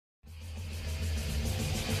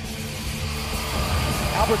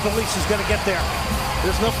Albert Delise is going to get there.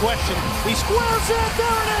 There's no question. He squares it.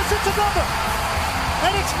 There it is. It's another.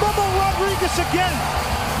 And it's Bubba Rodriguez again.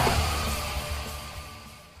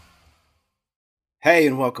 Hey,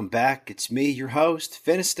 and welcome back. It's me, your host,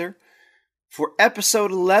 Finister, for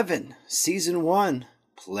episode 11, season 1,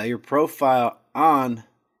 player profile on,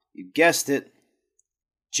 you guessed it,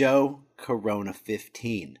 Joe Corona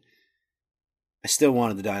 15. I still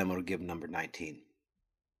wanted the Dynamo to give him number 19,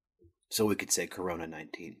 so we could say Corona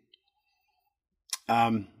 19.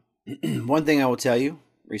 One thing I will tell you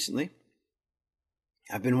recently,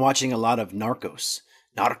 I've been watching a lot of Narcos,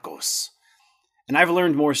 and I've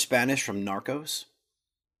learned more Spanish from Narcos,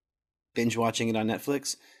 binge watching it on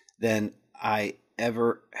Netflix, than I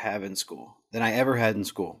ever had in school.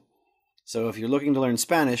 So if you're looking to learn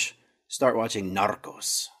Spanish, start watching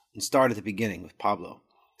Narcos and start at the beginning with Pablo.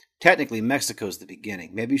 Technically, Mexico's the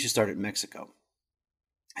beginning. Maybe you should start at Mexico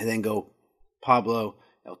and then go Pablo,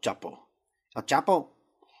 El Chapo.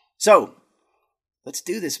 So, let's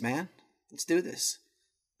do this, man. Let's do this.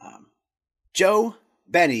 Joe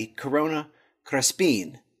Benny Corona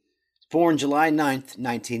Crespin, born July 9th,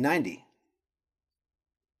 1990.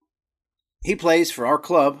 He plays for our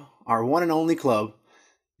club, our one and only club,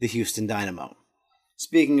 the Houston Dynamo.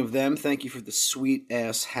 Speaking of them, thank you for the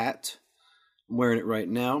sweet-ass hat. I'm wearing it right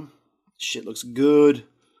now. Shit looks good.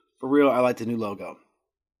 For real, I like the new logo.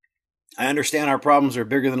 I understand our problems are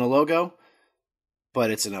bigger than a logo,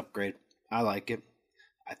 but it's an upgrade. I like it.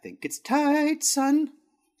 I think it's tight, son.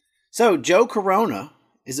 So, Joe Corona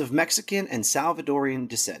is of Mexican and Salvadorian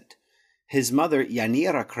descent. His mother,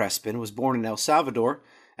 Yanira Crespin, was born in El Salvador,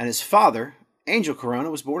 and his father, Angel Corona,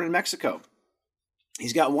 was born in Mexico.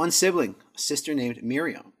 He's got one sibling, a sister named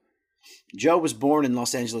Miriam. Joe was born in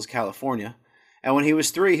Los Angeles, California, and when he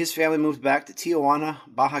was 3, his family moved back to Tijuana,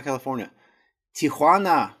 Baja California,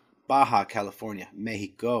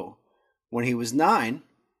 Mexico. When he was 9,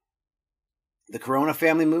 the Corona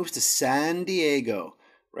family moves to San Diego,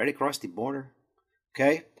 right across the border,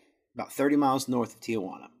 okay? About 30 miles north of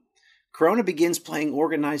Tijuana. Corona begins playing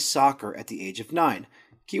organized soccer at the age of 9.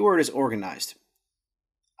 Keyword is organized.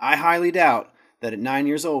 I highly doubt that at 9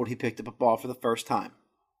 years old he picked up a ball for the first time,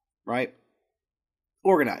 right?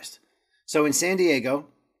 Organized. So in San Diego,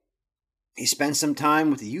 he spent some time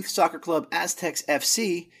with the youth soccer club Aztecs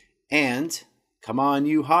FC and, come on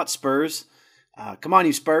you Spurs,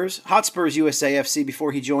 Hot Spurs USA FC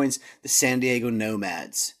before he joins the San Diego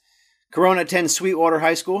Nomads. Corona attends Sweetwater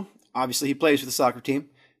High School. Obviously, he plays for the soccer team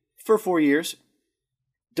for 4 years.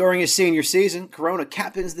 During his senior season, Corona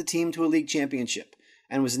captains the team to a league championship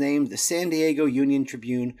and was named the San Diego Union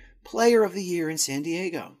Tribune Player of the Year in San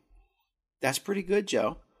Diego. That's pretty good,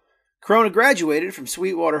 Joe. Corona graduated from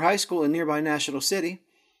Sweetwater High School in nearby National City,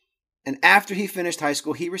 and after he finished high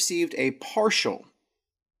school, he received a partial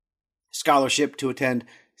scholarship to attend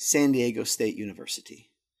San Diego State University.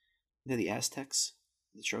 They're the Aztecs?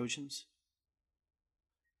 The Trojans?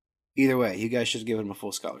 Either way, you guys should give him a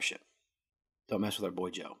full scholarship. Don't mess with our boy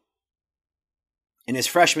Joe. In his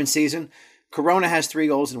freshman season, Corona has 3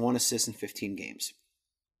 goals and 1 assist in 15 games.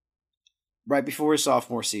 Right before his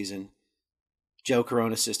sophomore season, Joe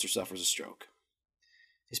Corona's sister suffers a stroke.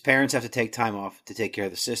 His parents have to take time off to take care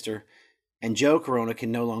of the sister, and Joe Corona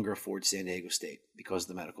can no longer afford San Diego State because of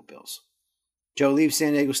the medical bills. Joe leaves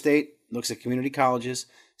San Diego State, looks at community colleges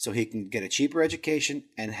so he can get a cheaper education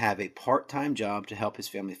and have a part-time job to help his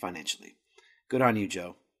family financially. Good on you,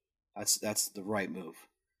 Joe. That's the right move.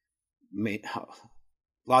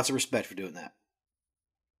 Lots of respect for doing that.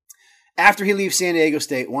 After he leaves San Diego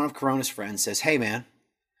State, one of Corona's friends says, "Hey man,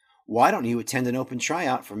 why don't you attend an open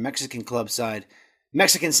tryout for Mexican side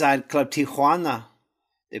Club Tijuana?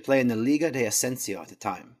 They play in the Liga de Ascenso at the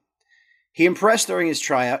time." He impressed during his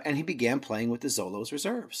tryout, and he began playing with the Xolos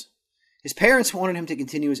reserves. His parents wanted him to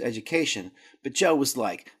continue his education, but Joe was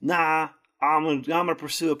like, "Nah, I'm gonna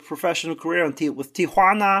pursue a professional career with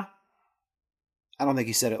Tijuana." I don't think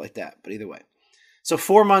he said it like that, but either way. So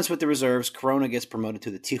 4 months with the reserves, Corona gets promoted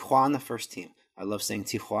to the Tijuana first team. I love saying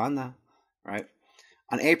Tijuana, right?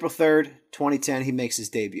 On April 3rd, 2010, he makes his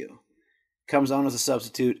debut. Comes on as a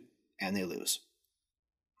substitute, and they lose.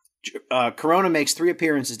 Corona makes 3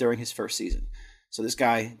 appearances during his first season. So this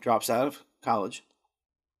guy drops out of college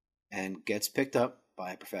and gets picked up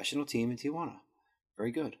by a professional team in Tijuana.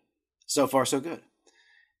 Very good. So far, so good.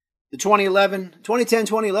 The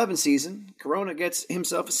 2010-2011 season, Corona gets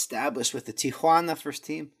himself established with the Tijuana first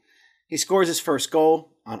team. He scores his first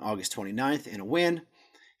goal on August 29th in a win.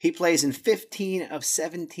 He plays in 15 of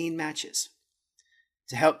 17 matches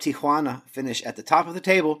to help Tijuana finish at the top of the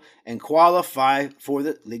table and qualify for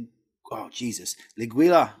the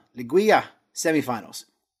Liguilla semifinals.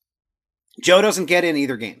 Joe doesn't get in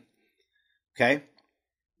either game. Okay?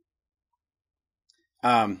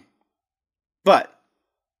 But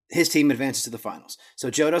his team advances to the finals. So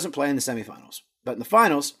Joe doesn't play in the semifinals. But in the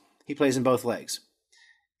finals, he plays in both legs.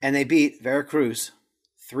 And they beat Veracruz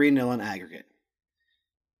 3-0 in aggregate.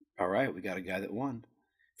 All right, we got a guy that won.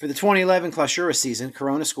 For the 2011 Clausura season,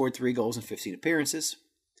 Corona scored 3 goals in 15 appearances.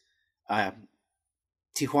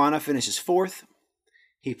 Tijuana finishes 4th.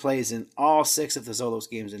 He plays in all 6 of the Xolos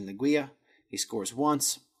games in Liguilla. He scores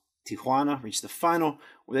once. Tijuana reached the final,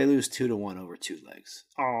 where they lose 2-1 over 2 legs.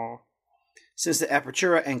 Aww. Since the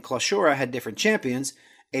Apertura and Clausura had different champions,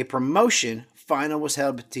 a promotion final was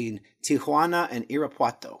held between Tijuana and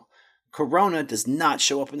Irapuato. Corona does not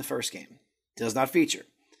show up in the first game. Does not feature.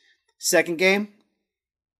 Second game,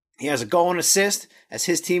 he has a goal and assist as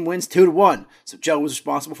his team wins 2-1. So Joe was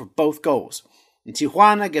responsible for both goals. And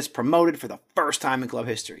Tijuana gets promoted for the first time in club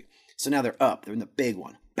history. So now they're up. They're in the big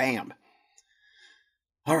one. Bam.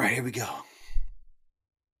 All right, here we go.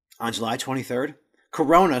 On July 23rd,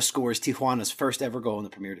 Corona scores Tijuana's first ever goal in the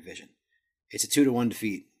Premier Division. It's a 2-1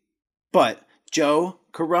 defeat. But Joe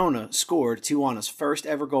Corona scored Tijuana's first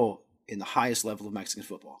ever goal in the highest level of Mexican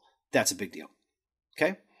football. That's a big deal.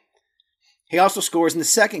 Okay? He also scores in the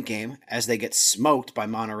second game as they get smoked by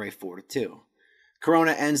Monterrey 4-2.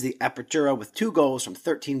 Corona ends the Apertura with 2 goals from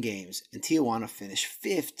 13 games, and Tijuana finished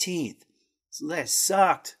 15th. So that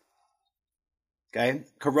sucked. Okay?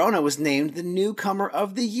 Corona was named the newcomer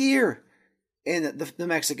of the year in the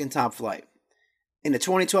Mexican top flight. In the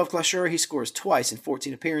 2012 Clausura, he scores twice in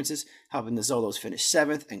 14 appearances, helping the Xolos finish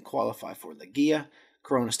 7th and qualify for Liguilla.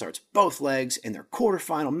 Corona starts both legs in their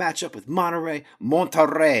quarterfinal matchup with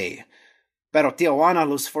Monterrey. Pero Tijuana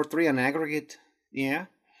loses 4-3 on aggregate. Yeah.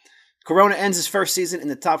 Corona ends his first season in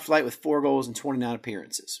the top flight with 4 goals and 29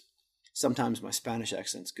 appearances. Sometimes my Spanish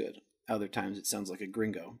accent's good. Other times it sounds like a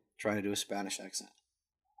gringo trying to do a Spanish accent.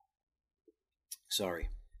 Sorry.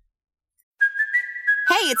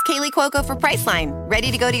 Hey, it's Kaylee Cuoco for Priceline.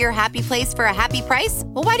 Ready to go to your happy place for a happy price?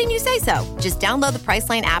 Well, why didn't you say so? Just download the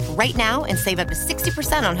Priceline app right now and save up to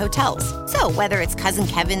 60% on hotels. So whether it's Cousin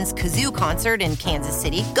Kevin's Kazoo Concert in Kansas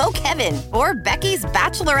City, go Kevin, or Becky's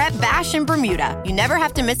Bachelorette Bash in Bermuda, you never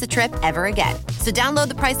have to miss a trip ever again. So download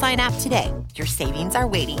the Priceline app today. Your savings are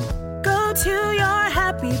waiting. Go to your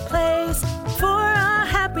happy place for a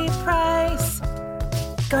happy price.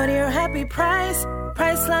 Go to your happy price,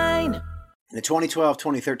 Priceline. In the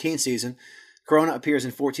 2012-2013 season, Corona appears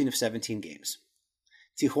in 14 of 17 games.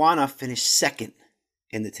 Tijuana finished 2nd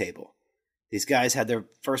in the table. These guys had their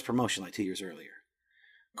first promotion like 2 years earlier.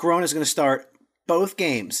 Corona is going to start both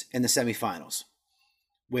games in the semifinals,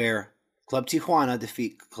 where Club Tijuana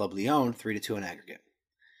defeat Club Leon 3-2 in aggregate.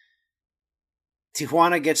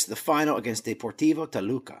 Tijuana gets to the final against Deportivo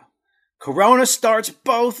Toluca. Corona starts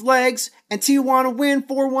both legs, and Tijuana win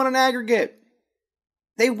 4-1 in aggregate.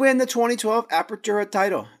 They win the 2012 Apertura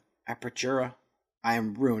title. Apertura. I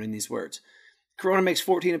am ruining these words. Corona makes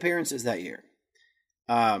 14 appearances that year.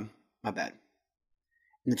 My bad.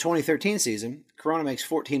 In the 2013 season, Corona makes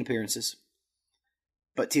 14 appearances,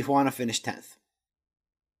 but Tijuana finished 10th.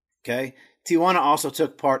 Okay? Tijuana also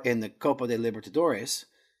took part in the Copa de Libertadores.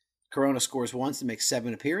 Corona scores once and makes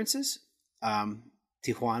 7 appearances.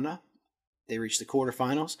 Tijuana, they reach the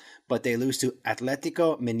quarterfinals, but they lose to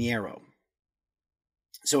Atlético Mineiro.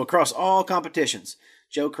 So across all competitions,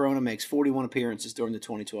 Joe Corona makes 41 appearances during the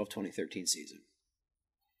 2012-2013 season.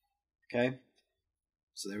 Okay?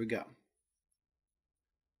 So there we go.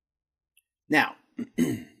 Now,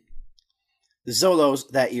 the Xolos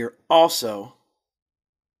that year also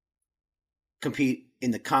compete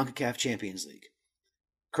in the CONCACAF Champions League.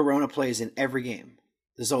 Corona plays in every game.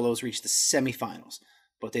 The Xolos reach the semifinals,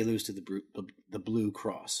 but they lose to the Blue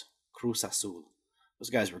Cross, Cruz Azul.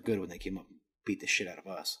 Those guys were good when they came up and beat the shit out of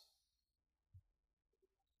us.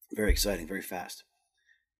 Very exciting, very fast.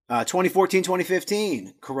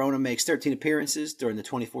 2014-2015, Corona makes 13 appearances during the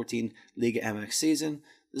 2014 Liga MX season.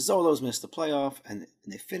 The Xolos missed the playoff, and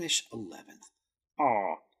they finish 11th.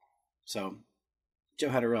 Aww. So, Joe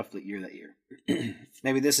had a rough year that year.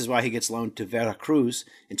 Maybe this is why he gets loaned to Veracruz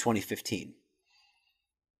in 2015.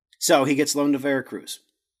 So, he gets loaned to Veracruz.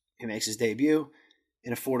 He makes his debut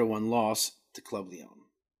in a 4-1 loss to Club Leon.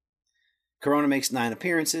 Corona makes 9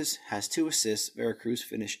 appearances, has 2 assists. Veracruz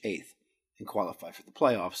finish 8th and qualify for the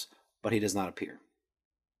playoffs, but he does not appear.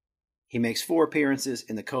 He makes 4 appearances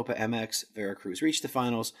in the Copa MX. Veracruz reach the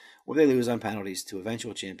finals, where they lose on penalties to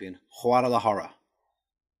eventual champion Guadalajara.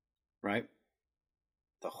 Right?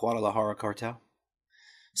 The Guadalajara cartel.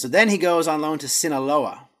 So then he goes on loan to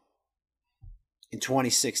Sinaloa in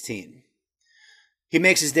 2016. He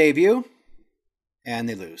makes his debut, and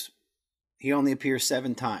they lose. he only appears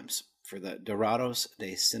 7 times for the Dorados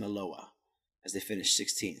de Sinaloa as they finish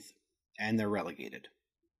 16th, and they're relegated.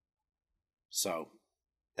 So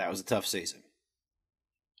that was a tough season.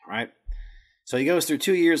 All right. So he goes through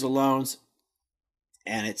 2 years of loans,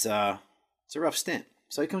 and it's a rough stint.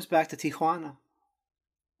 So he comes back to Tijuana.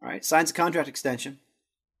 All right. Signs a contract extension.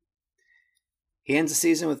 He ends the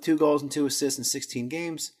season with 2 goals and 2 assists in 16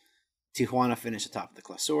 games. Tijuana finished atop of the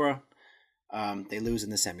Clausura. They lose in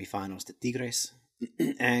the semifinals to Tigres.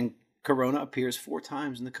 And Corona appears 4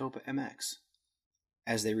 times in the Copa MX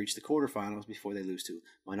as they reach the quarterfinals before they lose to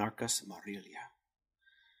Monarcas Morelia.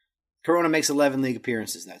 Corona makes 11 league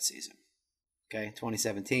appearances that season. Okay,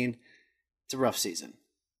 2017. It's a rough season.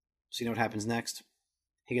 So you know what happens next?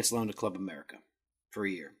 He gets loaned to Club America for a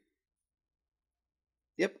year.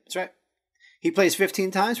 Yep, that's right. He plays 15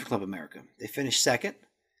 times for Club America. They finish second.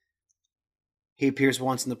 He appears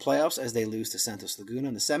once in the playoffs as they lose to Santos Laguna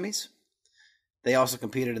in the semis. They also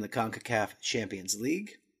competed in the CONCACAF Champions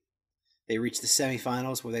League. They reach the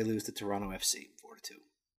semifinals where they lose to Toronto FC 4-2.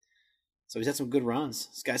 So he's had some good runs.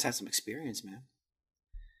 This guy's had some experience, man.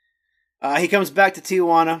 He comes back to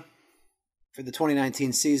Tijuana for the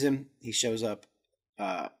 2019 season. He shows up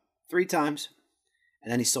 3 times,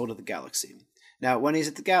 and then he's sold to the Galaxy. Now, when he's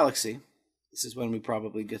at the Galaxy, this is when we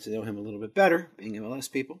probably get to know him a little bit better, being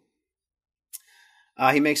MLS people.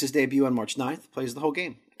 He makes his debut on March 9th, plays the whole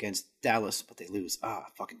game against Dallas, but they lose.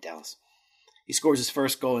 Fucking Dallas. He scores his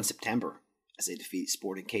first goal in September as they defeat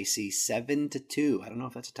Sporting KC 7-2. I don't know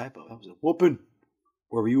if that's a typo. That was a whooping.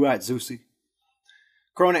 Where were you at, Zeusy?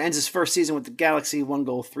 Corona ends his first season with the Galaxy, 1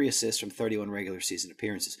 goal, 3 assists from 31 regular season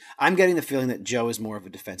appearances. I'm getting the feeling that Joe is more of a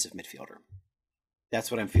defensive midfielder.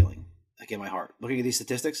 That's what I'm feeling, like in my heart. Looking at these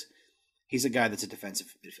statistics, he's a guy that's a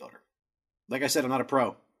defensive midfielder. Like I said, I'm not a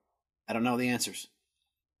pro. I don't know the answers.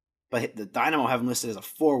 But the Dynamo have him listed as a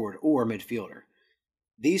forward or a midfielder.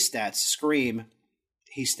 These stats scream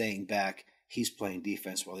he's staying back, he's playing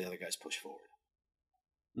defense while the other guys push forward.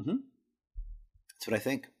 That's what I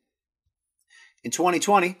think. In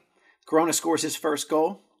 2020, Corona scores his first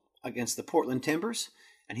goal against the Portland Timbers,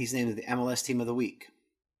 and he's named the MLS Team of the Week.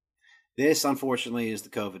 This, unfortunately, is the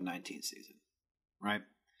COVID-19 season, right?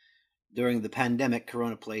 During the pandemic,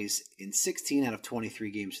 Corona plays in 16 out of 23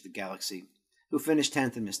 games for the Galaxy, who finished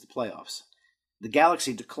 10th and missed the playoffs. The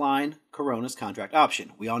Galaxy declined Corona's contract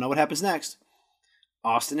option. We all know what happens next.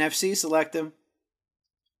 Austin FC select him,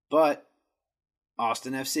 but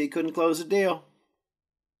Austin FC couldn't close the deal.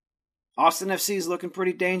 Austin FC is looking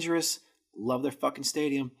pretty dangerous. Love their fucking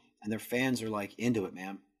stadium, and their fans are like into it,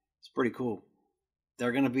 man. It's pretty cool.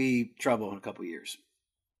 They're going to be trouble in a couple years,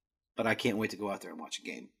 but I can't wait to go out there and watch a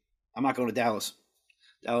game. I'm not going to Dallas.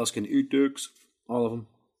 Dallas can eat dicks, all of them.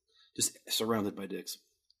 Just surrounded by dicks.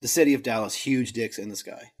 The city of Dallas, huge dicks in the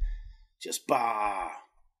sky. Just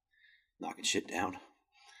knocking shit down.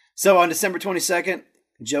 So on December 22nd,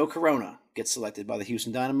 Joe Corona gets selected by the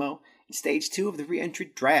Houston Dynamo in Stage 2 of the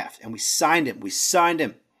re-entry draft. And we signed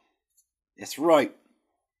him. That's right.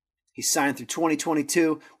 He signed through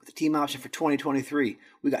 2022 with a team option for 2023.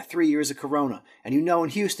 We got 3 years of Corona. And you know in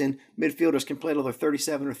Houston, midfielders can play till they're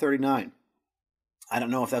 37 or 39. I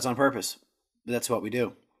don't know if that's on purpose, but that's what we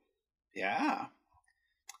do. Yeah.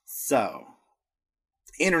 So,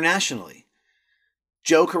 internationally,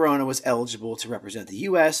 Joe Corona was eligible to represent the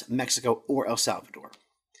U.S., Mexico, or El Salvador.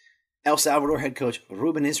 El Salvador head coach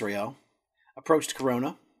Ruben Israel approached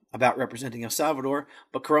Corona about representing El Salvador,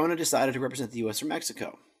 but Corona decided to represent the U.S. or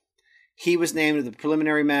Mexico. He was named to the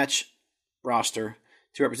preliminary match roster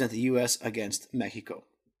to represent the U.S. against Mexico.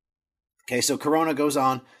 Okay, so Corona goes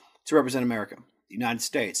on to represent America, the United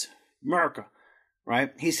States, America,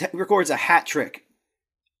 right? He records a hat trick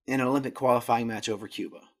in an Olympic qualifying match over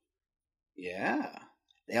Cuba. Yeah.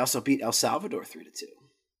 They also beat El Salvador 3-2.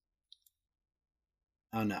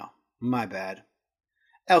 Oh no, my bad.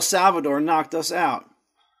 El Salvador knocked us out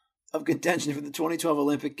of contention for the 2012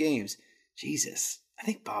 Olympic Games. Jesus, I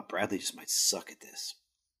think Bob Bradley just might suck at this.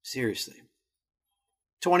 Seriously.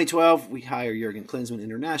 2012, we hire Jurgen Klinsmann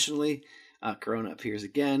internationally. Corona appears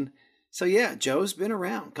again. So yeah, Joe's been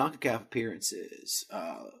around. CONCACAF appearances,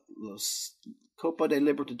 Los Copa de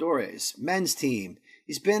Libertadores, men's team.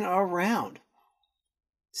 He's been around.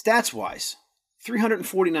 Stats-wise,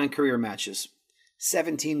 349 career matches,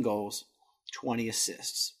 17 goals, 20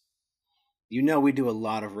 assists. You know we do a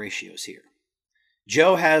lot of ratios here.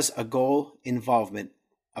 Joe has a goal involvement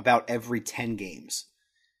about every 10 games.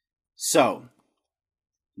 So,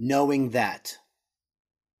 knowing that,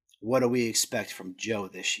 what do we expect from Joe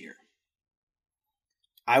this year?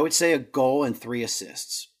 I would say a goal and 3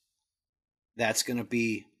 assists. That's gonna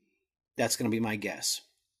be my guess.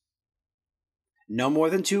 No more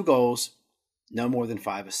than 2 goals, no more than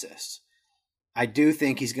 5 assists. I do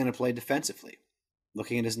think he's going to play defensively,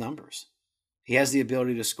 looking at his numbers. He has the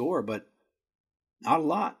ability to score, but not a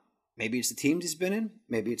lot. Maybe it's the teams he's been in.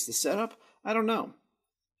 Maybe it's the setup. I don't know.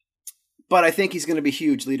 But I think he's going to be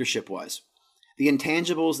huge leadership-wise. The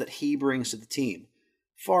intangibles that he brings to the team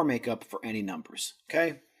far make up for any numbers,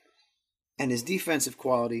 okay? And his defensive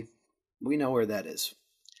quality, we know where that is.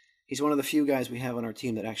 He's one of the few guys we have on our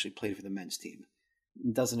team that actually played for the men's team.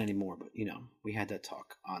 Doesn't anymore, but, we had that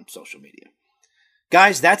talk on social media.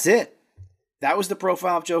 Guys, that's it. That was the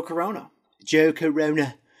profile of Joe Corona. Joe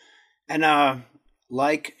Corona. And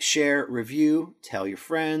like, share, review, tell your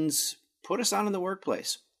friends, put us on in the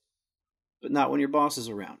workplace. But not when your boss is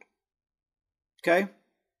around. Okay?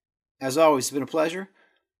 As always, it's been a pleasure.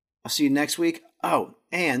 I'll see you next week. Oh,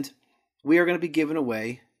 and we are going to be giving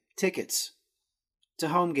away tickets to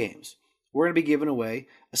home games. We're going to be giving away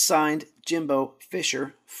a signed Jimbo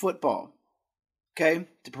Fisher football. Okay?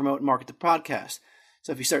 To promote and market the podcast.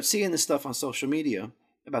 So if you start seeing this stuff on social media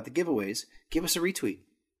about the giveaways, give us a retweet.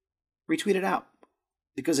 Retweet it out.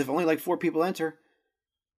 Because if only like 4 people enter,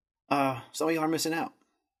 some of you are missing out.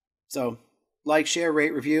 So, like, share,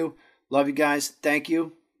 rate, review. Love you guys. Thank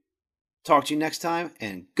you. Talk to you next time.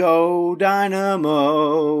 And go Dynamo!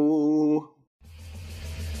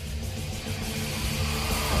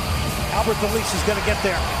 Albert Delise is going to get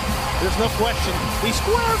there. There's no question. He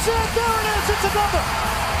squares it. There it is. It's a number.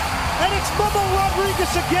 And it's Bubba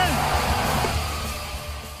Rodriguez again.